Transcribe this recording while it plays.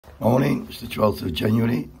Morning, it's the 12th of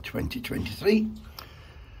January 2023.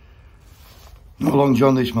 No Long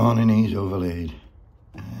John this morning, he's overlaid.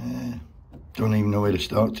 Don't even know where to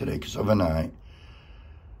start today because overnight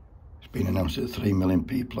it's been announced that 3 million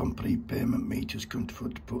people on prepayment meters couldn't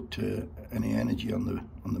afford to put any energy on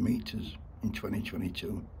the meters in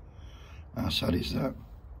 2022. How sad is that?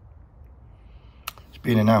 It's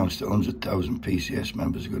been announced that 100,000 PCS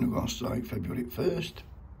members are going to go on strike February 1st.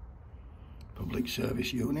 Public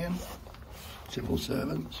Service Union, civil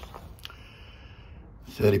servants.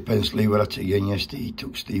 30 pence Lee were at it again yesterday. He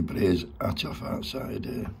took Steve Brereton's hat off outside,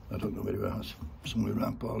 I don't know where he was, somewhere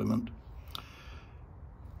around Parliament.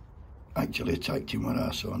 Actually attacked him when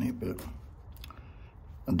I saw it, but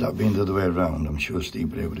had that been the other way around, I'm sure Steve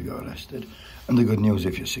Brereton would have got arrested. And the good news,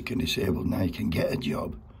 if you're sick and disabled, now you can get a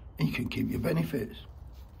job and you can keep your benefits.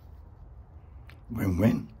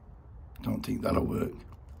 Win-win. Don't think that'll work.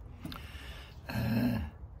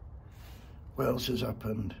 What else has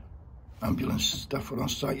happened? Ambulance staff were on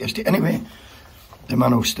strike yesterday. Anyway, the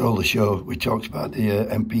man who stole the show, we talked about the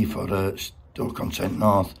MP for Stoke-on-Trent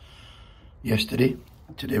North yesterday.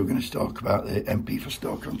 Today we're going to talk about the MP for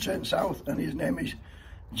Stoke-on-Trent South, and his name is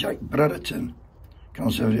Jack Brereton,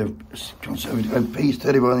 Conservative MP. He's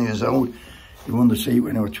 31 years old. He won the seat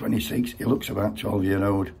when he was 26. He looks about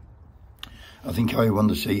 12-year-old. I think how he won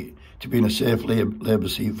the seat, to be in a safe Labour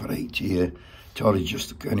seat for 8 years. Tories just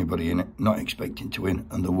took anybody in it, not expecting to win,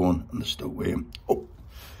 and they won, and they stuck with him. Oh,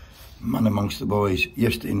 man amongst the boys,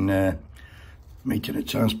 yesterday in meeting at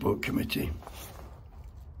Transport Committee,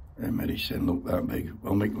 Mary said, look that big.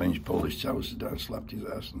 Well, Mick Lynch pulled his trousers down, slapped his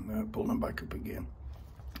ass, and pulled them back up again.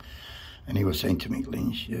 And he was saying to Mick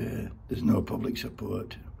Lynch, there's no public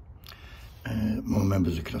support. More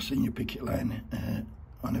members are crossing your picket line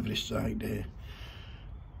on every strike day.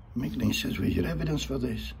 Mick Lynch says, where's your evidence for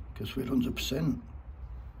this? Because we're 100%.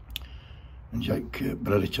 And Jack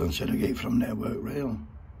Brereton said, I get it from Network Rail.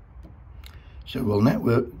 So, well,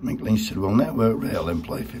 Mick Lynch said, well, Network Rail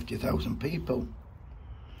employ 50,000 people.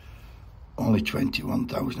 Only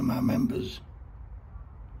 21,000 of my members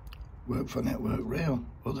work for Network Rail.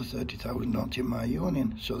 Other 30,000 aren't in my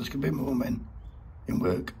union. So there's going to be more men in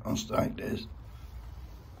work on strike days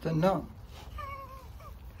than not.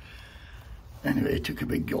 Anyway, he took a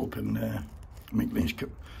big gulp and Mick Lynch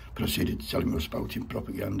proceeded to tell him he was spouting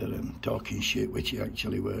propaganda and talking shit, which he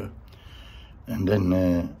actually were. And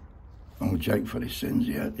then, old Jack, for his sins,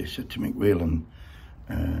 he said to Mick Whelan,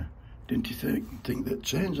 didn't he think that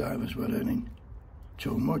train drivers were earning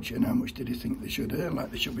too much, and how much did he think they should earn?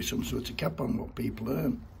 Like there should be some sort of cap on what people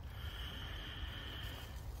earn.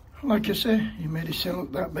 Like I say, he made it sound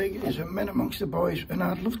look that big. He's a man amongst the boys, and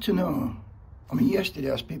I'd love to know. I mean, yesterday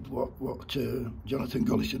I asked people what Jonathan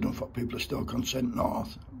Gullis had done for people of Stoke-on-Trent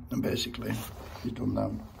North, and basically he's done that.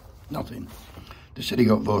 Nothing. They said he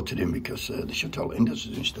got voted in because they shut all the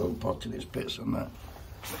industries in Stoke, potted his pits and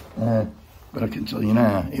that. But I can tell you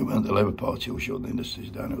now, it weren't the Labour Party who shut the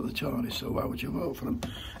industries down, it was the Tories, so why would you vote for them?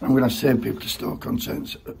 And I'm going to ask same people to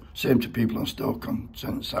Stoke-on-Trent, same to people on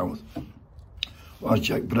Stoke-on-Trent South. What has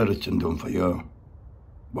Jack Brereton done for you?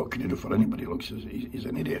 What can he do for anybody? Looks as he's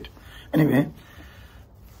an idiot. Anyway,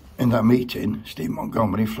 in that meeting, Steve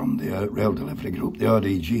Montgomery from the Rail Delivery Group, the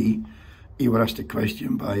RDG, he was asked a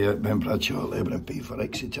question by Ben Bradshaw, Labour MP for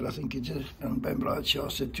Exeter, I think it is, and Ben Bradshaw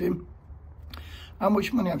said to him, how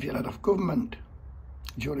much money have you had off government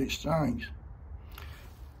during strikes?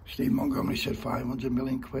 Steve Montgomery said 500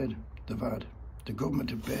 million quid they've had. The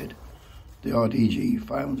government have paid the RDG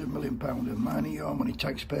 £500 million of money, your money,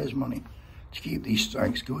 taxpayers' money, to keep these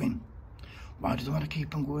strikes going. Why do they want to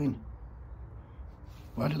keep them going?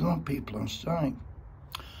 Why do they want people on strike?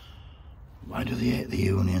 Why do they hate the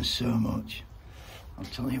union so much? I'll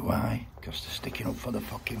tell you why. Because they're sticking up for the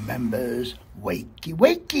fucking members. Wakey,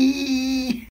 wakey!